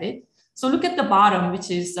looking at it. So look at the bottom, which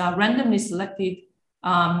is randomly selected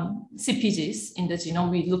CpGs in the genome.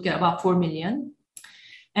 We look at about 4 million.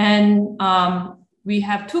 And we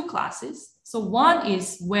have two classes. So one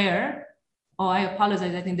is where, oh, I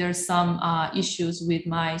apologize. I think there's some issues with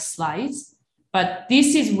my slides. But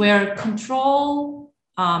this is where control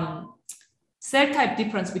cell type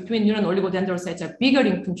difference between neuron oligodendrocytes are bigger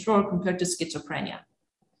in control compared to schizophrenia.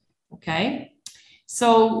 Okay,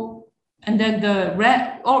 so, and then the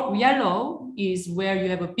red or yellow is where you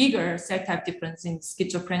have a bigger cell type difference in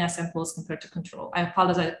schizophrenia samples compared to control. I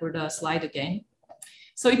apologize for the slide again.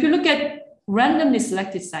 So if you look at randomly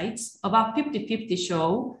selected sites, about 50-50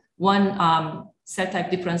 show one cell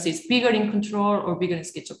type difference is bigger in control or bigger in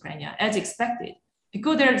schizophrenia, as expected.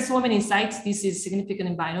 Because there are so many sites, this is significant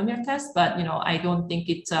in binomial tests, but I don't think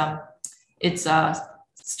it's a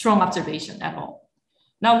strong observation at all.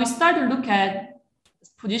 Now we start to look at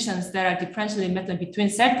positions that are differentially methylated between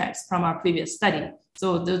cell types from our previous study.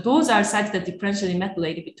 So those are sites that differentially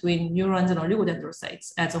methylated between neurons and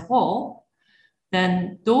oligodendrocytes as a whole.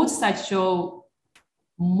 Then those sites show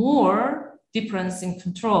more difference in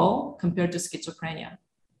control compared to schizophrenia.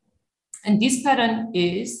 And this pattern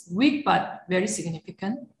is weak, but very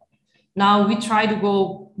significant. Now we try to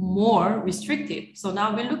go more restrictive. So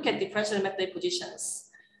now we look at differentially methylated positions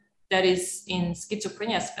that is in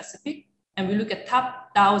schizophrenia specific, and we look at top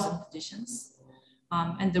 1,000 positions.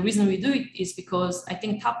 And the reason we do it is because I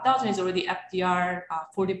think top 1,000 is already FDR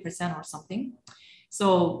 40% or something.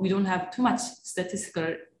 So we don't have too much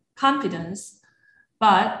statistical confidence,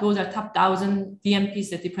 but those are top 1,000 DMPs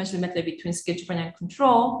that differentially methylated between schizophrenia and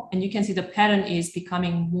control. And you can see the pattern is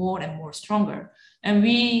becoming more and more stronger. And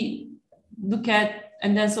we look at,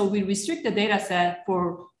 and then so we restrict the data set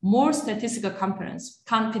for more statistical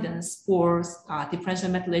confidence for differential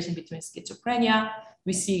methylation between schizophrenia.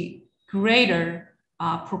 We see greater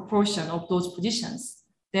proportion of those positions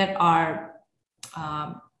that are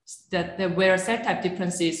where cell type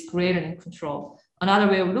difference is greater in control. Another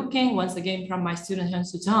way of looking, once again from my student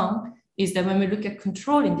Hyun-Soo Jung, is that when we look at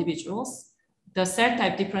control individuals, the cell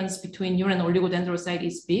type difference between neuron and oligodendrocyte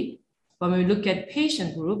is big. But when we look at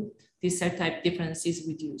patient group, this cell type difference is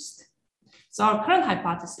reduced. So our current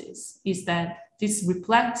hypothesis is that this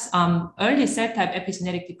reflects early cell type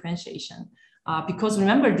epigenetic differentiation. Because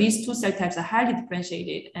remember, these two cell types are highly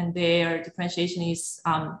differentiated and their differentiation is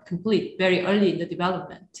complete very early in the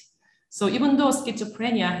development. So even though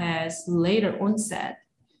schizophrenia has later onset,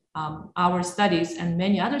 our studies and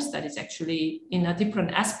many other studies actually in a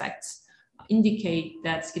different aspects indicate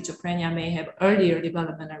that schizophrenia may have earlier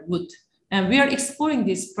developmental root. And we are exploring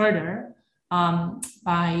this further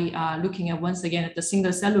by looking at, once again, at the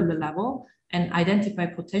single cellular level and identify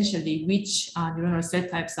potentially which neuronal cell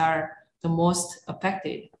types are the most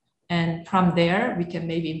affected. And from there, we can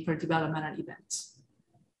maybe infer developmental events.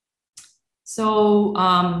 So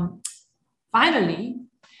finally,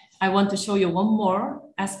 I want to show you one more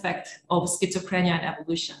aspect of schizophrenia and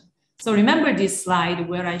evolution. So remember this slide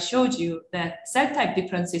where I showed you that cell type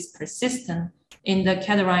difference is persistent in the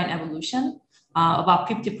Catarrhine evolution. About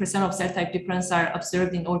 50% of cell type difference are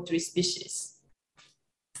observed in all three species.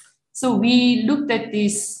 So we looked at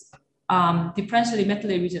these differentially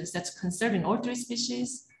methylated regions that's conserved in all three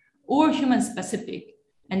species or human specific,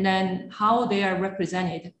 and then how they are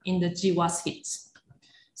represented in the GWAS hits.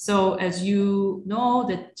 So as you know,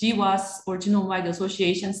 the GWAS or genome-wide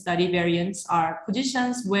association study variants are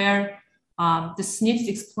positions where the SNPs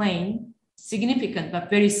explain significant but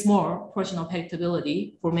very small portion of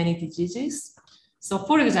heritability for many diseases. So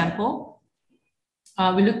for example,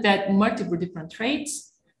 we looked at multiple different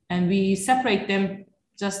traits and we separate them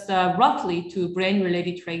just roughly to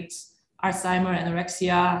brain-related traits, Alzheimer's,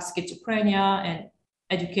 anorexia, schizophrenia, and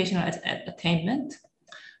educational attainment,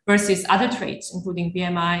 versus other traits, including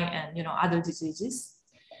BMI and other diseases.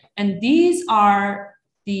 And these are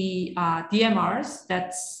the DMRs.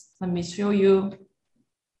 Let me show you.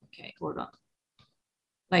 Okay, hold on.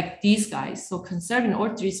 Like these guys, so conserved in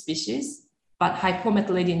all three species, but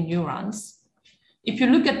hypomethylated neurons. If you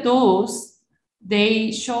look at those,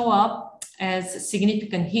 they show up as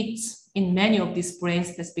significant hits in many of these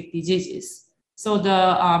brain-specific diseases. So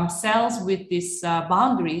the cells with these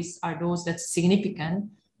boundaries are those that's significant,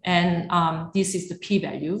 and this is the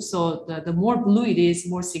p-value. So the more blue it is,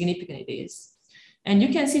 more significant it is. And you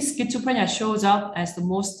can see schizophrenia shows up as the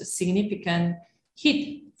most significant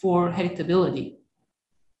hit for heritability.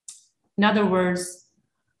 In other words,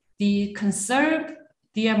 the conserved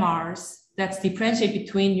DMRs that's differentiate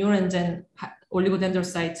between neurons and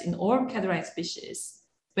oligodendrocytes in all Catarrhine species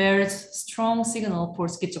bears strong signal for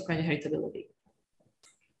schizophrenia heritability.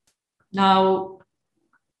 Now,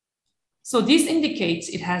 so this indicates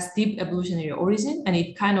it has deep evolutionary origin, and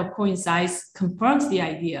it kind of confirms the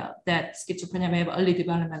idea that schizophrenia may have early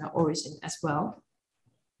developmental origin as well.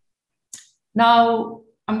 Now,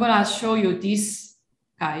 I'm gonna show you these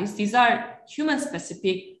guys. These are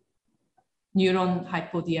human-specific neuron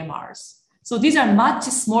hypo-DMRs. So these are much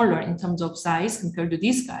smaller in terms of size compared to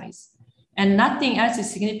these guys, and nothing else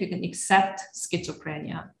is significant except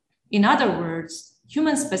schizophrenia. In other words,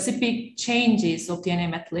 human-specific changes of DNA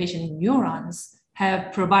methylation in neurons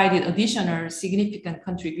have provided additional significant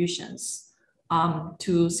contributions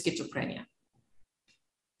to schizophrenia.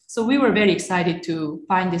 So we were very excited to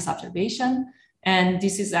find this observation. And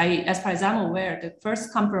this is, as far as I'm aware, the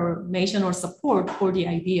first confirmation or support for the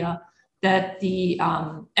idea that the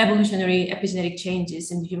evolutionary epigenetic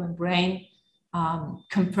changes in the human brain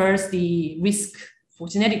confers the risk for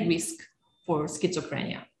genetic risk for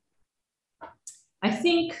schizophrenia. I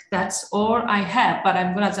think that's all I have, but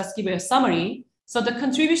I'm gonna just give you a summary. So the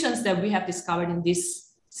contributions that we have discovered in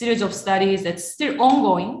this series of studies that's still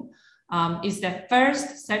ongoing is that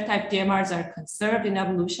first, cell type DMRs are conserved in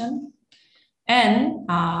evolution, and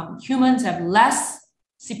humans have less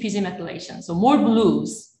CpG methylation, so more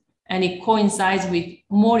blues, and it coincides with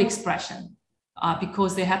more expression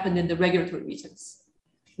because they happened in the regulatory regions.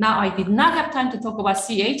 Now, I did not have time to talk about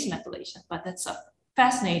CH methylation, but that's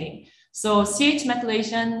fascinating. So CH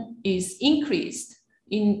methylation is increased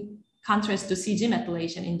in contrast to CG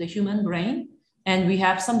methylation in the human brain. And we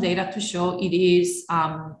have some data to show it is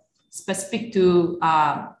specific to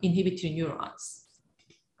inhibitory neurons.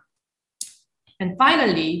 And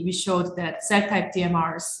finally, we showed that cell type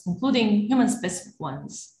DMRs, including human specific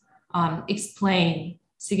ones, explain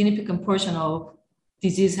significant portion of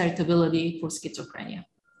disease heritability for schizophrenia.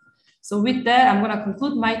 So with that, I'm going to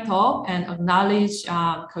conclude my talk and acknowledge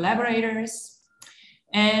collaborators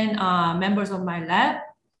and members of my lab.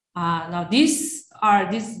 Now, this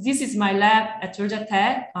is my lab at Georgia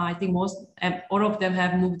Tech. I think all of them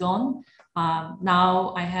have moved on.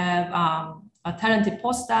 Now I have a talented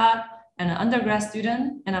postdoc and an undergrad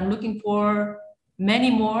student, and I'm looking for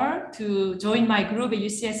many more to join my group at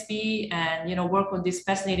UCSB and work on these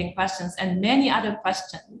fascinating questions and many other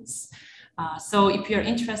questions. So if you're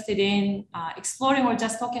interested in exploring or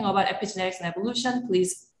just talking about epigenetics and evolution,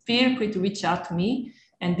 please feel free to reach out to me.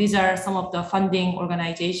 And these are some of the funding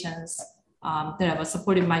organizations that have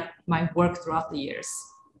supported my work throughout the years.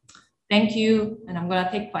 Thank you, and I'm gonna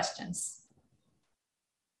take questions.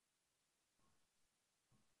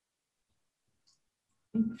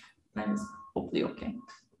 That is hopefully okay.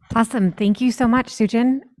 Awesome, thank you so much,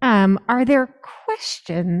 Soojin. Are there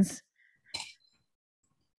questions?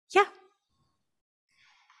 Yeah.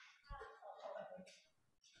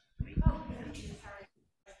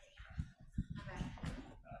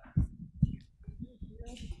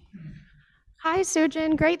 Hi,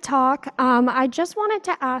 Soojin, great talk. I just wanted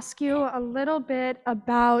to ask you a little bit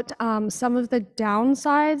about some of the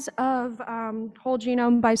downsides of whole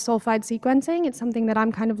genome bisulfide sequencing. It's something that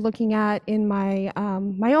I'm kind of looking at in my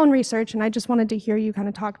my own research, and I just wanted to hear you kind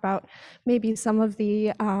of talk about maybe some of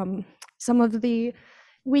the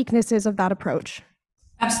weaknesses of that approach.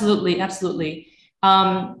 Absolutely, absolutely.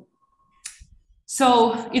 So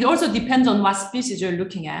it also depends on what species you're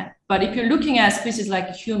looking at. But if you're looking at species like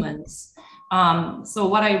humans, so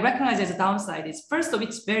what I recognize as a downside is, first of,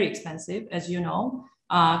 it's very expensive, as you know,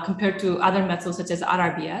 compared to other methods such as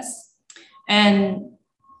RRBS. And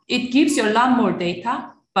it gives you a lot more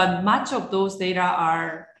data, but much of those data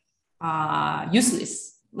are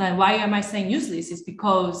useless. And why am I saying useless? Is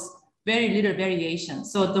because very little variation.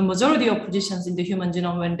 So the majority of positions in the human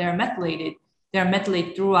genome, when they're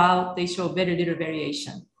methylated throughout, they show very little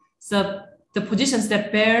variation. So the positions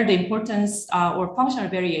that bear the importance or functional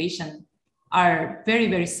variation are very,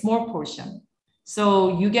 very small portion.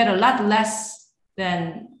 So you get a lot less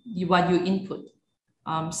than what you input.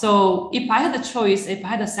 So if I had the choice, if I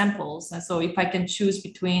had the samples, and so if I can choose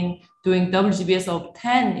between doing WGBS of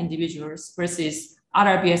 10 individuals versus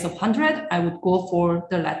RRBS of 100, I would go for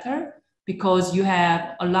the latter, because you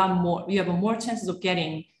have a lot more, you have more chances of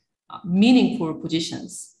getting meaningful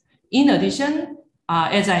positions. In addition,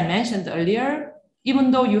 as I mentioned earlier,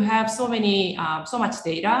 even though you have so much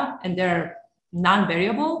data and they're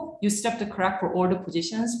non-variable, you still have to correct for all the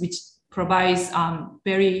positions, which provides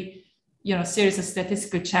very serious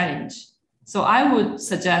statistical challenge. So I would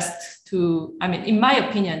suggest in my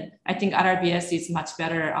opinion, I think RRBS is much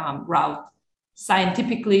better route.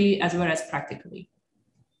 scientifically as well as practically.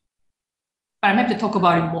 But I'm happy to talk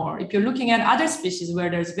about it more. If you're looking at other species where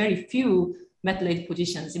there's very few methylated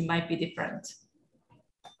positions, it might be different.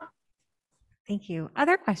 Thank you.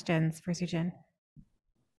 Other questions for Soojin?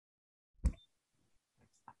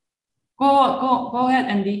 Go ahead,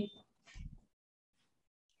 Andy.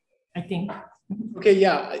 I think. Okay,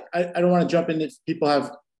 yeah, I don't want to jump in if people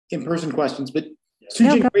have in-person questions, but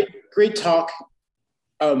Soojin, great talk.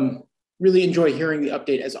 Really enjoy hearing the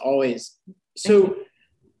update as always. So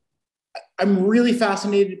I'm really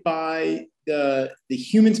fascinated by the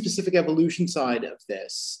human-specific evolution side of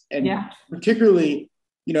this, and particularly,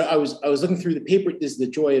 you know, I was looking through the paper. This is the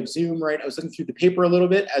joy of Zoom, right? I was looking through the paper a little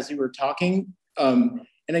bit as you were talking,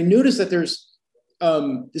 and I noticed that there's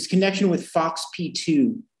this connection with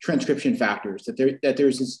FOXP2 transcription factors, that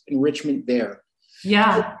there's this enrichment there.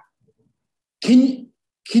 Yeah.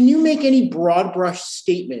 Can you make any broad brush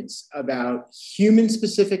statements about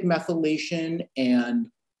human-specific methylation and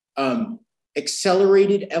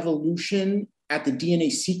accelerated evolution at the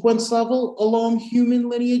DNA sequence level along human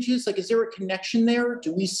lineages? Like, is there a connection there?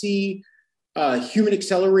 Do we see human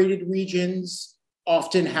accelerated regions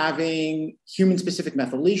often having human-specific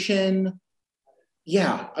methylation?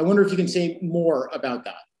 Yeah, I wonder if you can say more about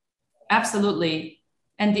that. Absolutely.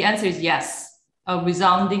 And the answer is yes, a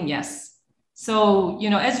resounding yes. So,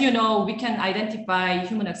 you know, as you know, we can identify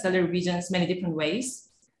human accelerated regions many different ways.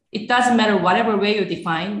 It doesn't matter whatever way you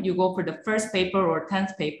define, you go for the first paper or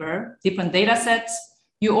 10th paper, different data sets,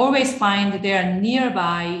 you always find that there are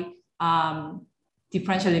nearby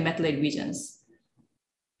differentially methylated regions.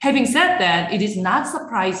 Having said that, it is not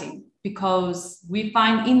surprising because we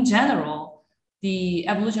find in general, the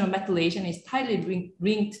evolution of methylation is tightly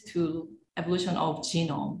linked to evolution of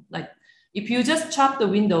genome. Like if you just chop the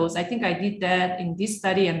windows, I think I did that in this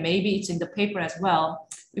study and maybe it's in the paper as well.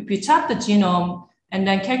 If you chop the genome and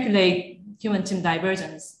then calculate human gene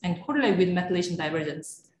divergence and correlate with methylation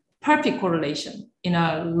divergence, perfect correlation in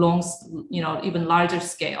a long, you know, even larger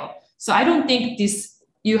scale. So I don't think this,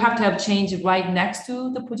 you have to have change right next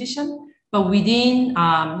to the position, but within,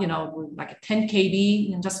 you know, like a 10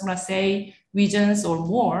 kb, and just want to say regions or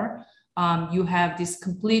more, you have this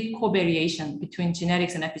complete covariation between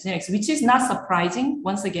genetics and epigenetics, which is not surprising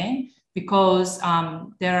once again, because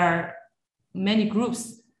there are many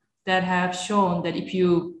groups that have shown that if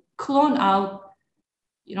you clone out,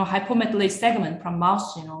 you know, hypomethylated segment from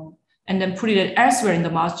mouse genome and then put it elsewhere in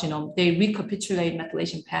the mouse genome, they recapitulate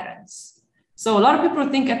methylation patterns. So a lot of people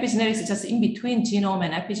think epigenetics is just in between genome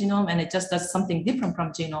and epigenome, and it just does something different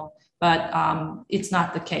from genome. But it's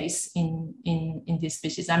not the case in this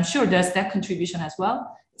species. I'm sure there's that contribution as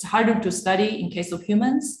well. It's harder to study in case of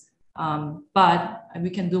humans, but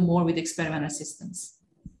we can do more with experimental systems.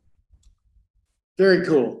 Very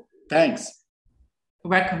cool. Thanks.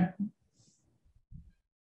 You're welcome.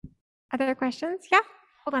 Other questions? Yeah,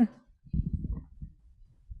 hold on.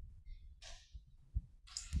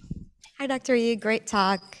 Hi, Dr. Yi, great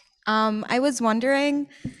talk. I was wondering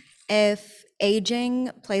if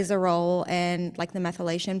aging plays a role in like the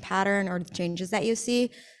methylation pattern or the changes that you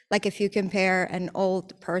see. Like if you compare an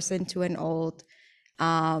old person to an old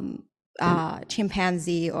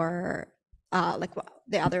chimpanzee or like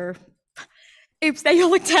the other apes that you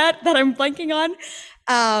looked at that I'm blanking on,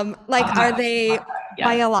 like are they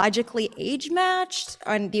biologically age matched?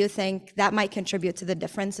 And do you think that might contribute to the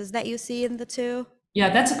differences that you see in the two? Yeah,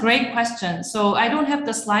 that's a great question. So I don't have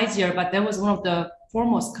the slides here, but that was one of the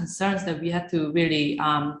foremost concerns that we had to really,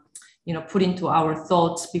 you know, put into our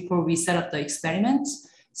thoughts before we set up the experiment.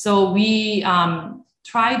 So we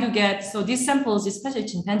try to get, so these samples, especially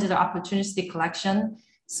chimpanzees, are opportunistic collection.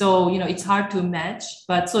 So, you know, it's hard to match,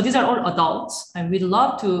 but so these are all adults and we'd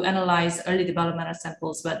love to analyze early developmental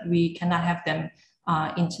samples, but we cannot have them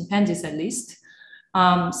in chimpanzees at least.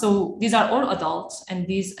 So these are all adults and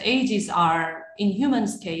these ages are, in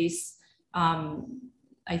humans case,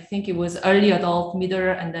 I think it was early adult, middle,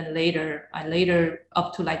 and then later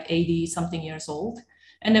up to like 80 something years old.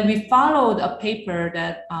 And then we followed a paper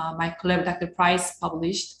that my collaborator, Dr. Price,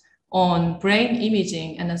 published on brain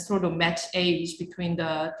imaging and then sort of match age between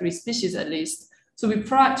the three species at least. So we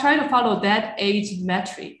try to follow that age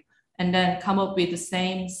metric and then come up with the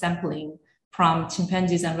same sampling from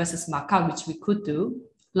chimpanzees and rhesus macaque, which we could do,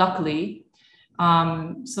 luckily.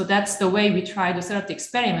 So that's the way we try to set up the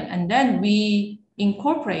experiment. And then we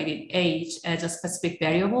incorporated age as a specific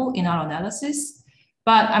variable in our analysis.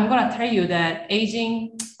 But I'm going to tell you that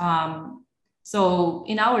aging, so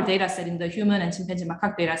in our data set, in the human and chimpanzee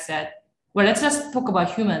macaque data set, well, let's just talk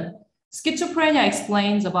about human. Schizophrenia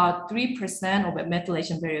explains about 3% of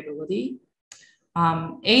methylation variability.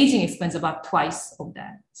 aging explains about twice of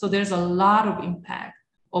that. So there's a lot of impact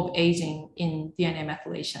of aging in DNA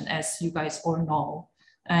methylation, as you guys all know.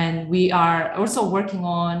 And we are also working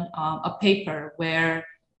on a paper where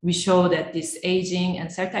we show that this aging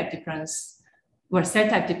and cell type difference, where cell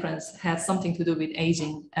type difference has something to do with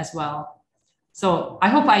aging as well. So I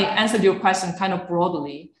hope I answered your question kind of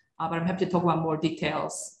broadly, but I'm happy to talk about more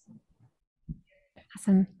details.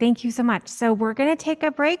 Awesome. Thank you so much. So we're going to take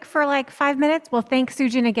a break for like 5 minutes. We'll thank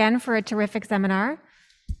Soojin again for a terrific seminar.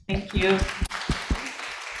 Thank you.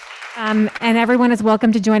 And everyone is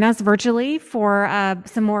welcome to join us virtually for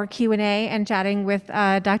some more Q&A and chatting with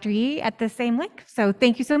Dr. Yi at the same link. So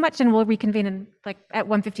thank you so much, and we'll reconvene in at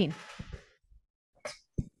 1:15.